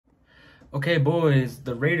Okay, boys,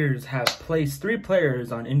 the Raiders have placed 3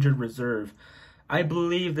 players on injured reserve. I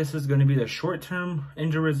believe this is going to be the short-term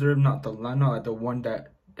injured reserve, not like the one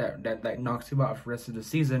that knocks you out for the rest of the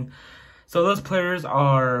season. So those players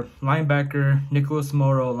are linebacker Nicholas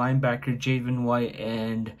Morrow, linebacker Javin White,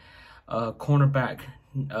 and cornerback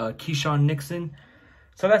Keisean Nixon.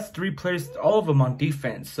 So that's 3 players, all of them on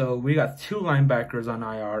defense. So we got 2 linebackers on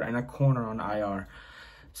IR and a corner on IR.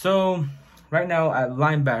 So right now at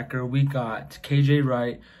linebacker, we got KJ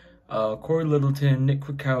Wright, Corey Littleton, Nick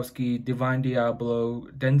Kwiatkowski, Divine Diablo,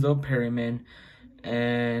 Denzel Perryman,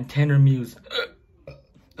 and Tanner Muse.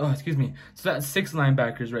 Oh, excuse me. So that's 6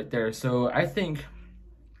 linebackers right there. So I think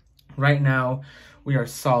right now we are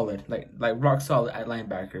solid, like rock solid at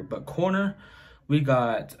linebacker. But corner, we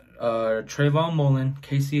got Trayvon Mullen,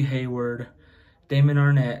 Casey Hayward, Damon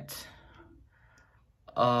Arnett,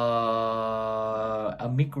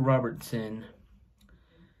 Amik Robertson.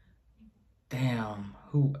 Damn,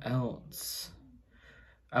 who else?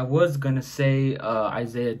 I was gonna say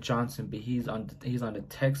Isaiah Johnson, but he's on the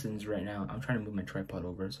Texans right now. I'm trying to move my tripod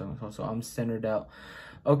over, so I'm centered out.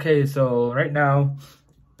 Okay, so right now,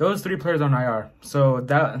 those 3 players on IR. So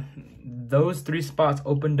those 3 spots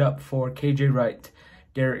opened up for KJ Wright,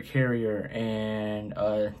 Derek Carrier, and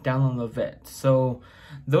Dallin Leavitt. So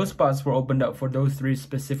those spots were opened up for those 3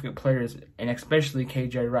 specific players, and especially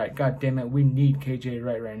KJ Wright. God damn it, we need KJ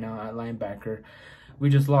Wright right now at linebacker. We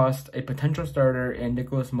just lost a potential starter in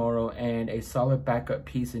Nicholas Morrow and a solid backup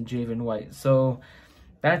piece in Javin White. So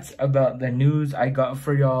that's about the news I got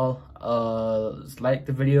for y'all. Like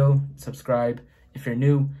the video, subscribe. If you're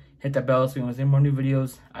new, hit that bell so you want to see more new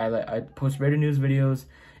videos. I post Raider news videos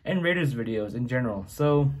and Raiders videos in general.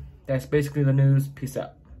 So that's basically the news. Peace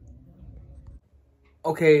out.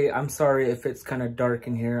 Okay, I'm sorry if it's kind of dark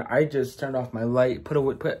in here. I just turned off my light,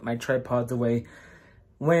 put my tripods away.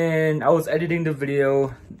 When I was editing the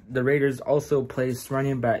video, the Raiders also placed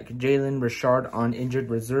running back Jalen Richard on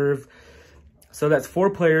injured reserve. So that's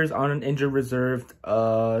 4 players on an injured reserve.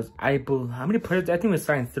 How many players? I think we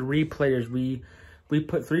signed 3 players. We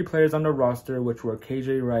put 3 players on the roster, which were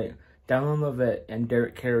KJ Wright, Dallin Leavitt, and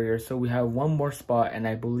Derek Carrier. So we have 1 more spot, and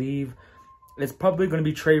I believe it's probably going to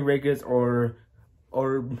be Trey Regis or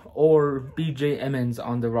BJ Emmons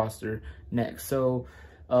on the roster next. So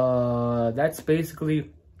that's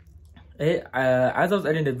basically it. As I was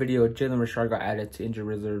editing the video, Jalen Richard got added to injured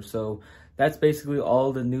reserve. So that's basically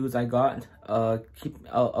all the news I got. I'll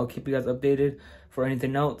keep you guys updated for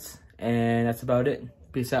anything else, and that's about it.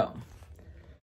 Peace out.